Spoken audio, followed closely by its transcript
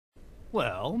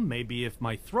Well, maybe if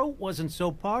my throat wasn't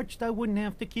so parched, I wouldn't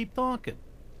have to keep talking.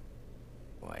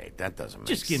 Wait, that doesn't make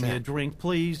Just sense. give me a drink,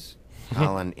 please.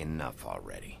 Colin, enough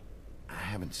already. I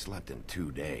haven't slept in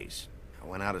 2 days. I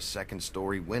went out a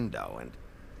second-story window, and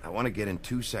I want to get in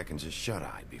 2 seconds of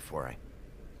shut-eye before I...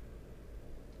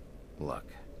 Look,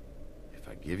 if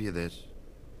I give you this,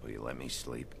 will you let me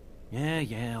sleep?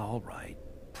 Yeah, all right.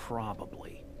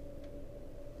 Probably.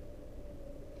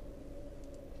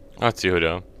 Ať si ho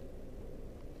dá.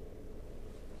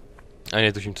 Ani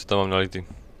netuším, co tam mám nalitý.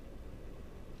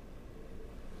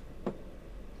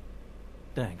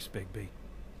 Thanks, Bigby.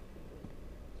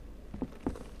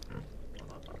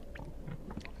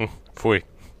 Fuj.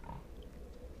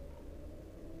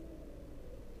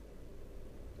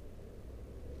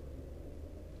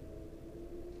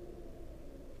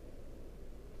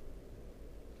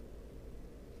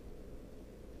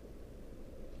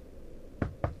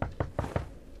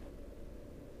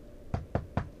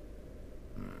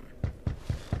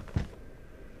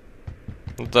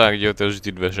 No tak, jde otevřít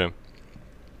ty dveře.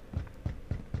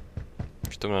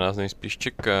 Už tam na nás nejspíš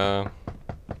čeká.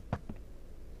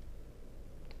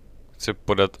 Chce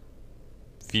podat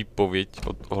výpověď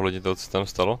ohledně toho, co tam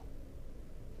stalo.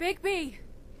 Bigby!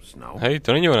 Snow? Hej,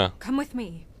 to není ona. Come with me.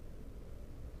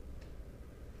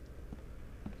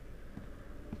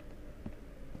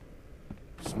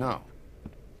 Snow.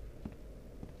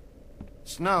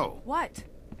 Snow! What?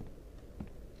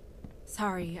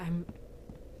 Sorry,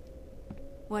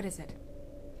 What is it?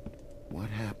 What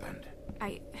happened?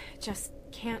 I just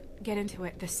can't get into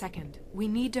it this second. We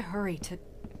need to hurry to...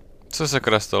 Co se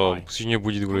sakra stalo? Musíš mě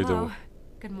budit kvůli tomu. Hello.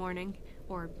 Good morning.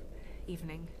 Or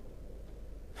evening.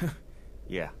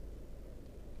 Yeah.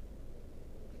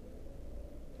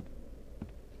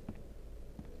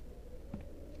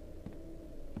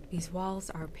 These walls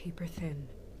are paper thin.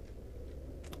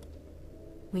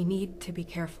 We need to be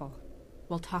careful.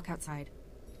 We'll talk outside.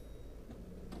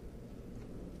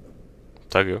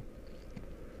 Tak jo.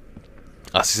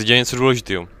 Asi se děje něco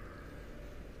důležitého.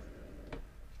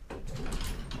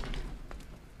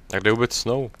 A kde je vůbec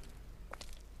Snow?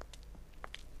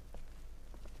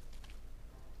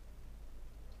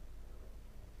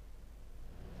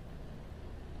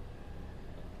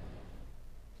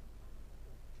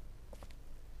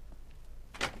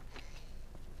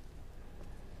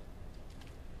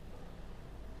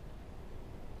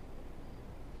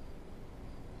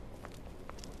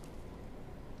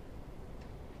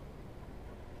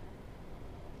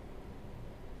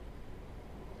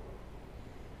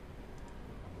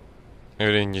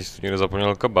 Evidentně někdo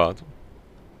zapomněl kabát.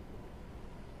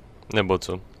 Nebo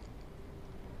co?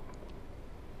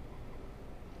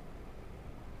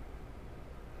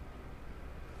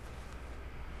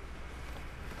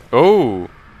 Oh!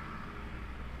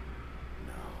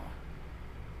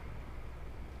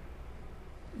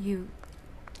 You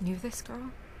knew this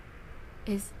girl?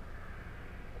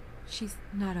 She's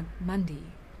not a Mundy,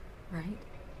 right?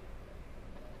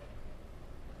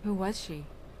 Who was she?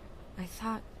 I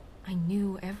thought I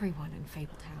knew everyone in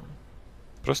Fabletown.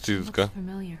 Prostitutka. Looks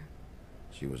familiar.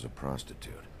 She was a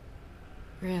prostitute.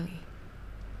 Really?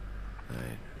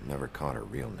 I never caught her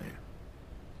real name.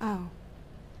 Oh.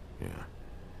 Yeah.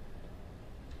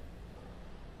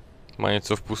 Má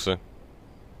něco v puse.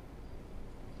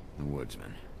 The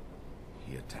woodsman.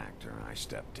 He attacked her and I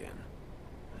stepped in.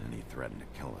 And he threatened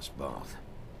to kill us both.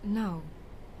 No.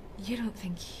 You don't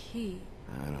think he...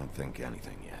 I don't think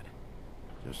anything yet.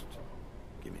 Just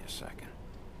give me a second.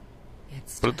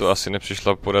 It's Proto just asi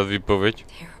nepřišla podat výpověď.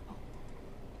 terrible.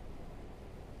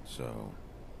 So,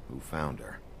 who found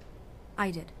her?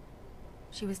 I did.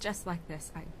 She was just like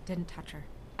this. I didn't touch her.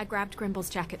 I grabbed Grimble's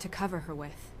jacket to cover her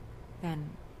with. Then,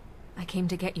 I came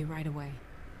to get you right away.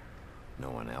 No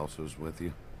one else was with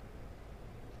you?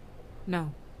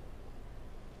 No.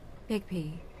 Big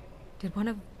P, did one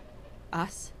of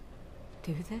us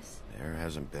do this? There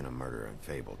hasn't been a murder in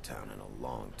Fabletown in a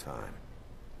long time.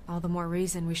 All the more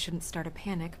reason we shouldn't start a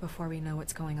panic before we know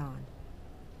what's going on.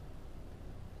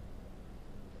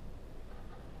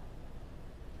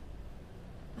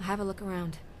 Have a look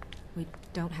around. We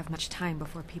don't have much time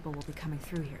before people will be coming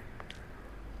through here.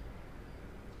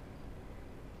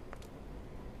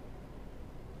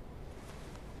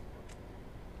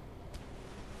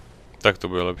 Tak to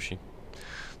bude lepší.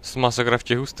 To má sakra v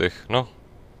těch ústech, no.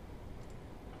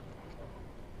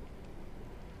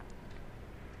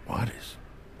 What is?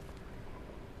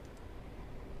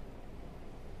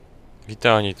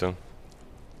 Vytáhni to.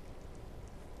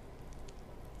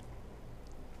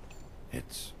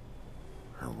 It's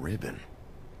her ribbon.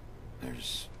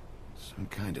 There's some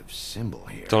kind of symbol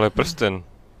here. Tohle je prsten.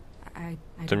 I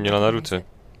To don't měla na recognize ruce. it.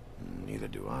 Neither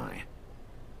do I.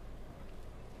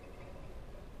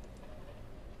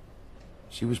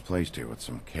 She was placed here with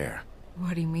some care.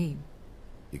 What do you mean?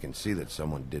 You can see that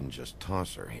someone didn't just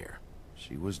toss her here.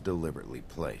 She was deliberately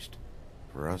placed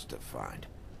for us to find.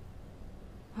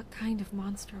 What kind of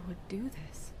monster would do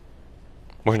this?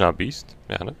 Možná Beast?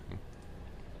 Já nevím.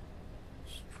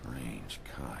 Strange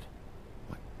cut.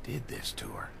 What did this to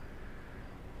her?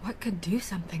 What could do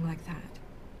something like that?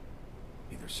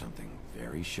 Either something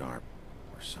very sharp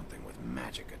or something with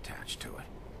magic attached to it.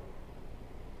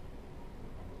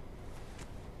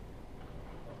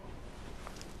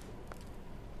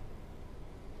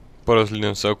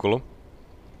 Porozhlídnem se okolo.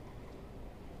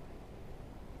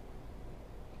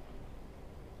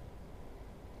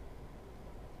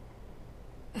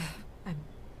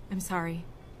 I'm sorry.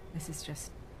 This is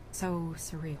just so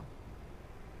surreal.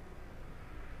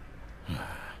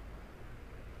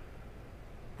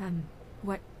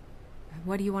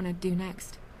 What do you want to do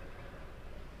next?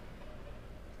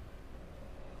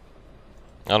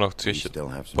 Ano, chci ještě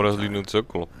porozhlídnout se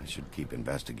okolo. I should keep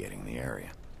investigating the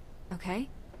area. Okay,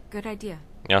 good idea.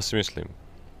 Já si myslím.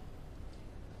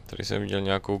 Tady jsem viděl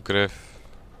nějakou krev.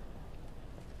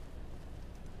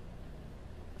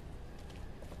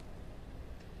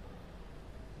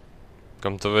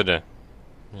 Kam to vede?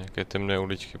 Nějaké temné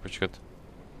uličky, počkat.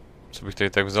 Co bych tady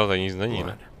tak vzal, tady nic není,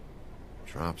 ne?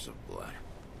 Drops of blood.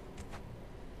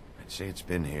 I'd say it's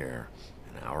been here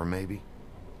an hour maybe.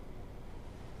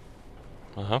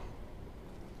 Aha.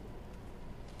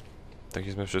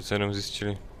 Takže jsme přece jenom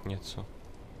zjistili něco.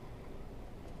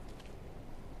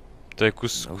 To je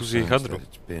kus jejich hadru.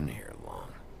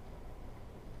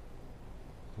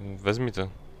 Vezmi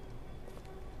to.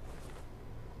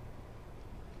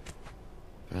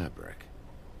 Fabric.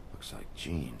 Looks like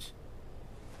jeans.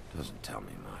 Doesn't tell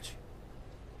me much.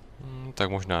 Tak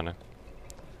možná ne.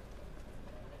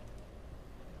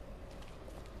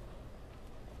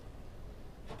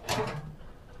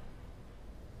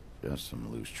 Just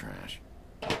some loose trash.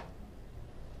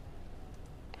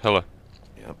 Hele.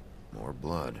 Yep, more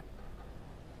blood.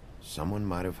 Someone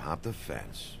might have hopped the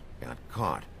fence, got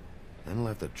caught, then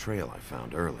left the trail I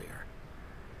found earlier.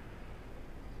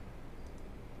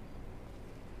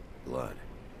 Blood.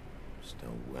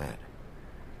 Still wet.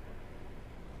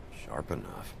 Sharp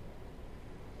enough.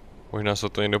 Možná se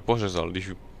to někdo pořezal,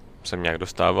 když jsem nějak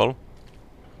dostával.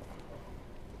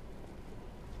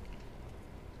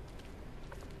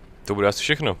 To bude asi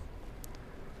všechno.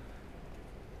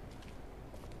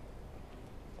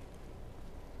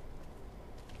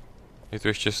 Je tu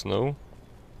ještě snow?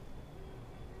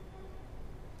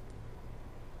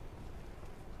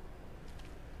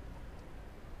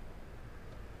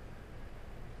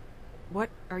 What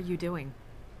are you doing?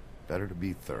 Better to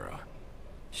be thorough.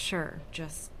 Sure,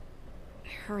 just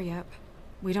hurry up.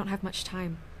 We don't have much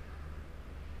time.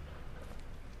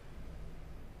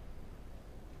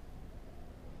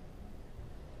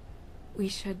 We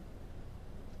should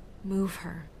move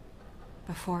her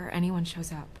before anyone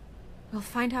shows up. We'll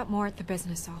find out more at the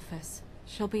business office.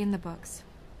 She'll be in the books.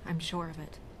 I'm sure of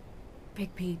it.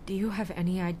 Big P, do you have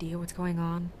any idea what's going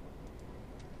on?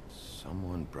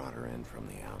 Someone brought her in from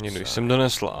the Někdo outside. jsem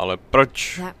donesl, ale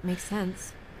proč? That makes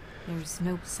sense. There's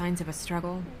no signs of a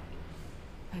struggle.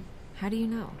 But how do you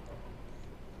know?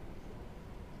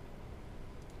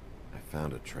 I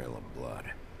found a trail of blood.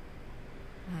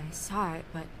 I saw it,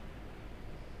 but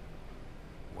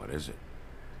What is it?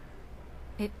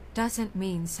 it doesn't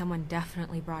mean someone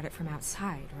definitely brought it from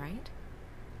outside, right?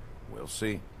 We'll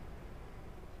see.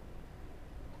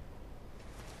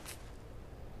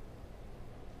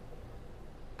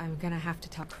 I'm gonna have to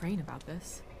tell Crane about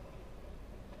this.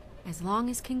 As long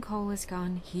as King Cole is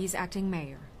gone, he's acting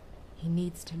mayor. He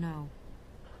needs to know.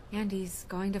 And he's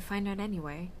going to find out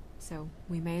anyway, so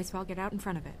we may as well get out in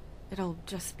front of it. It'll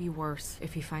just be worse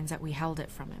if he finds out we held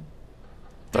it from him.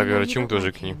 Tak I know radši you mu to don't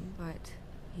like řekni. him, but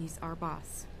he's our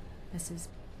boss. This is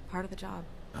part of the job.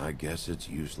 I guess it's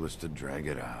useless to drag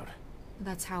it out.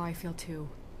 That's how I feel too.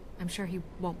 I'm sure he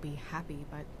won't be happy,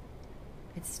 but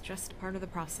it's just part of the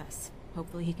process.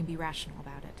 Hopefully he can be rational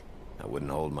about it. I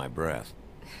wouldn't hold my breath.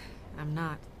 I'm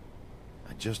not.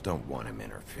 I just don't want him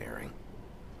interfering.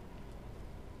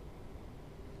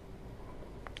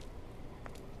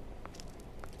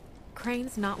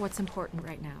 Crane's not what's important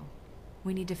right now.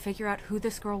 We need to figure out who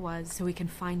this girl was so we can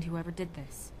find whoever did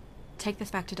this. Take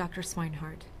this back to Dr.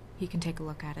 Swinehart. He can take a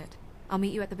look at it. I'll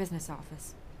meet you at the business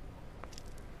office.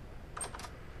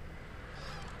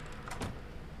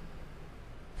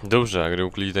 Dobře, a kde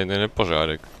uklidí tady ten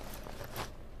nepořádek?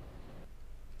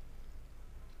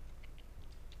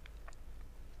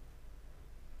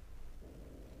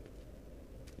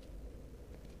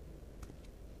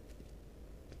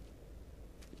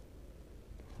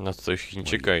 Na co všichni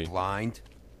čekají. Blind?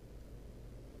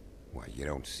 What, you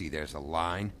don't see there's a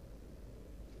line?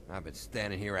 I've been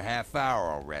standing here a half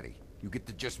hour already. You get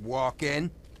to just walk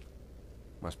in?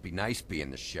 Must be nice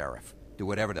being the sheriff. Do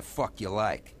whatever the fuck you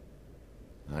like.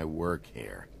 I work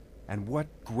here. And what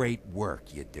great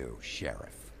work you do,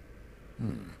 Sheriff.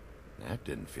 That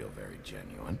didn't feel very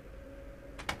genuine.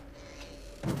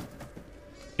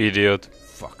 Idiot.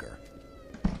 Fucker.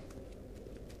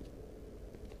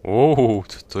 Co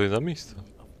to je za místo?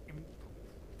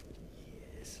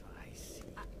 Yes, I see.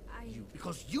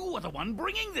 Because you are the one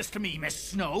bringing this to me, Miss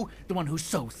Snow. The one who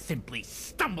so simply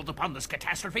stumbled upon this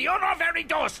catastrophe on our very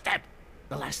doorstep.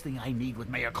 The last thing I need with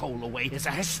Mayor Cole away is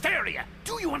a hysteria.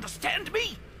 Do you understand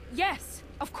me? Yes,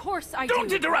 of course I do.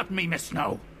 Don't interrupt me, Miss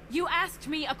Snow. You asked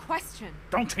me a question.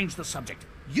 Don't change the subject.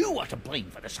 You are to blame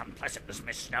for this unpleasantness,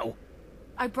 Miss Snow.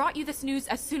 I brought you this news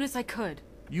as soon as I could.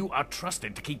 You are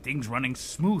trusted to keep things running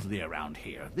smoothly around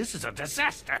here. This is a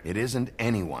disaster. It isn't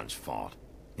anyone's fault.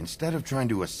 Instead of trying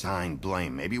to assign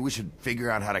blame, maybe we should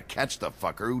figure out how to catch the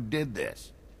fucker who did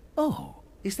this. Oh,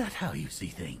 is that how you see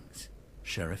things?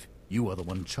 Sheriff, you are the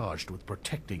one charged with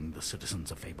protecting the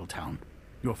citizens of Fabletown.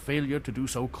 Your failure to do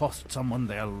so cost someone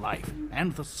their life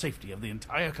and the safety of the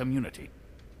entire community.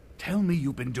 Tell me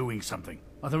you've been doing something.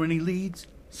 Are there any leads?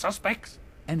 Suspects?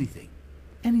 Anything.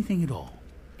 Anything at all.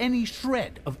 Any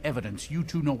shred of evidence you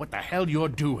two know what the hell you're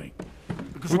doing.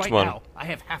 Because right now, I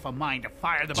have half a mind to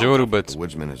fire them both. The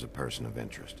woodsman is a person of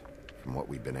interest. From what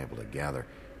we've been able to gather,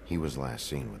 he was last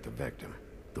seen with the victim.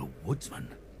 The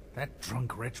woodsman? That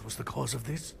drunk wretch was the cause of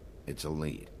this? It's a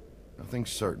lead.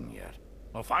 Nothing's certain yet.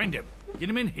 Well, find him. Get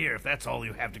him in here if that's all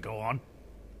you have to go on.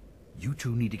 You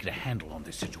two need to get a handle on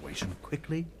this situation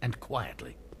quickly and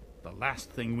quietly. The last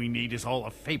thing we need is all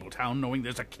of Fabletown knowing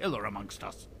there's a killer amongst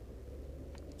us.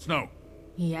 Snow.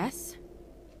 Yes?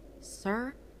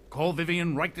 Sir? Call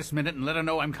Vivian right this minute and let her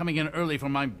know I'm coming in early for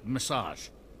my massage.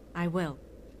 I will.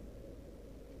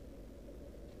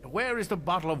 Where is the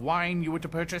bottle of wine you were to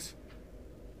purchase?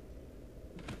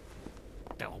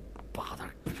 Oh,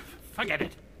 bother. Forget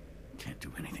it. Can't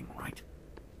do anything right.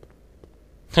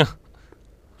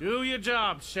 Do your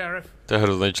job, Sheriff. To je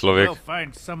hrozný člověk. We'll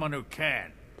find someone who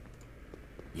can.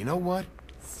 You know what?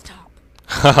 Stop.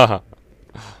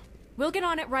 We'll get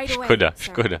on it right away.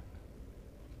 Škoda.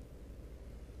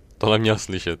 Tohle měl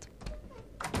slyšet.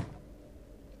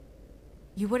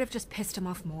 You would have just pissed him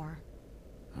off more.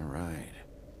 All right.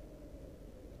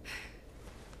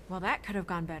 Well, that could have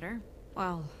gone better.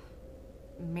 Well,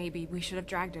 maybe we should have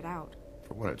dragged it out.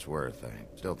 For what it's worth, I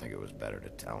still think it was better to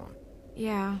tell him.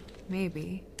 Yeah,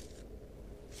 maybe.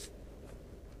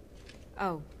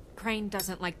 Oh, Crane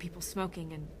doesn't like people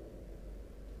smoking and...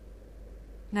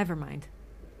 Never mind.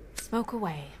 Smoke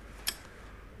away.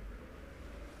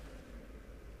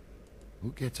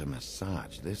 Who gets a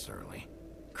massage this early?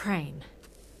 Crane.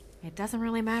 It doesn't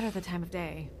really matter the time of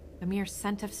day. A mere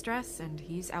scent of stress and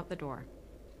he's out the door.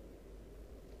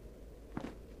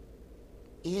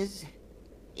 Is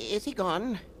he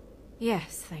gone?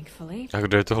 Yes, thankfully. A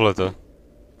kdo je tohleto?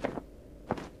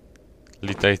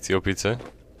 Lítající opice?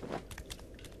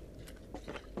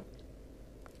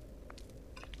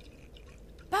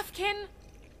 Buffkin!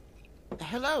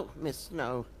 Hello, Miss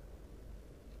Snow.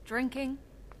 Drinking?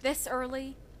 This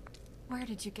early? Where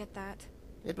did you get that?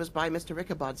 It was by Mr.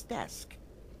 Ichabod's desk.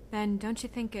 Then don't you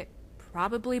think it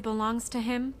probably belongs to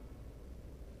him?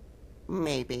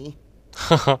 Maybe.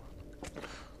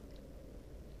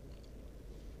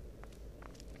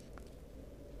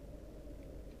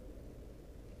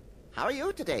 How are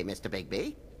you today, Mr.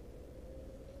 Bigby?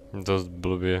 Dost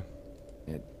blbě.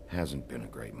 It hasn't been a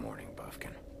great morning,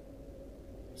 Buffkin.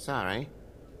 Sorry.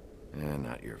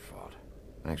 Not your fault.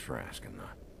 Thanks for asking, though.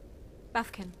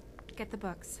 Buffkin, get the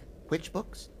books. Which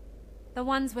books? The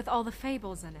ones with all the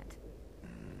fables in it.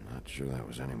 Not sure that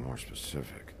was any more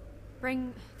specific.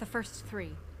 Bring the first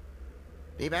 3.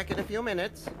 Be back in a few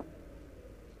minutes.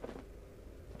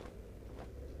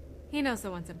 He knows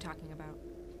the ones I'm talking about.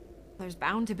 There's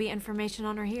bound to be information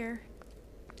on her here.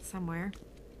 Somewhere.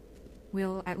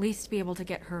 We'll at least be able to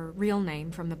get her real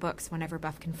name from the books whenever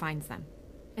Buffkin finds them.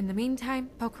 In the meantime,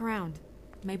 poke around.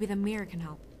 Maybe the mirror can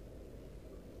help.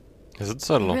 We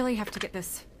really have to get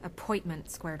this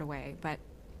appointment squared away, but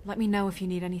let me know if you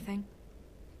need anything.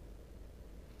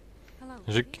 Hello.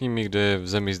 Řekni mi, kde je v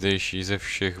zemi zdejší ze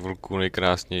všech vlků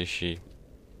nejkrásnější.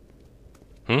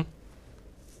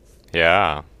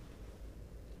 Já.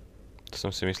 To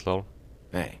jsem si myslel.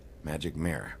 Hey, Magic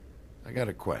Mirror. I got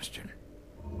a question.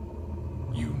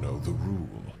 You know the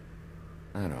rule.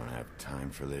 I don't have time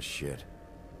for this shit.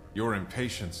 Your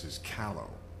impatience is callow.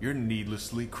 You're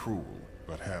needlessly cruel.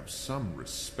 but have some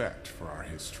respect for our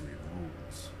history and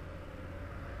rules.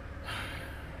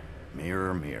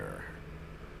 Mirror, mirror,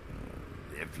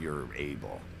 if you're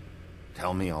able,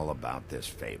 tell me all about this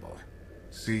fable.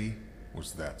 See?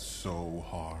 Was that so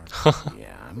hard?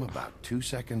 Yeah, I'm about 2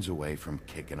 seconds away from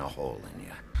kicking a hole in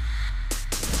you.